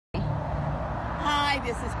Hi,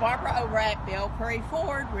 this is Barbara over at Bell Prairie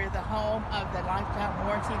Ford. We're the home of the lifetime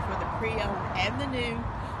warranty for the pre-owned and the new.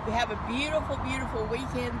 We have a beautiful, beautiful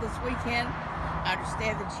weekend this weekend. I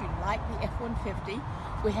understand that you like the F-150.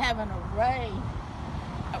 We have an array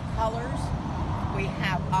of colors. We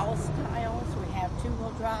have all styles. We have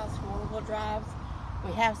two-wheel drives, four-wheel drives.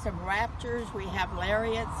 We have some Raptors. We have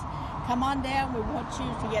Lariats. Come on down. We want you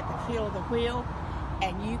to get the feel of the wheel.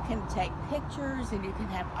 And you can take pictures and you can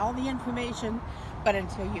have all the information, but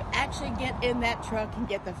until you actually get in that truck and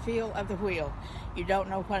get the feel of the wheel, you don't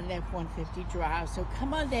know what an F-150 drives. So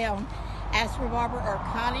come on down, ask for Barbara or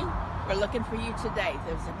Connie. We're looking for you today.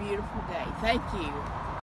 It was a beautiful day. Thank you.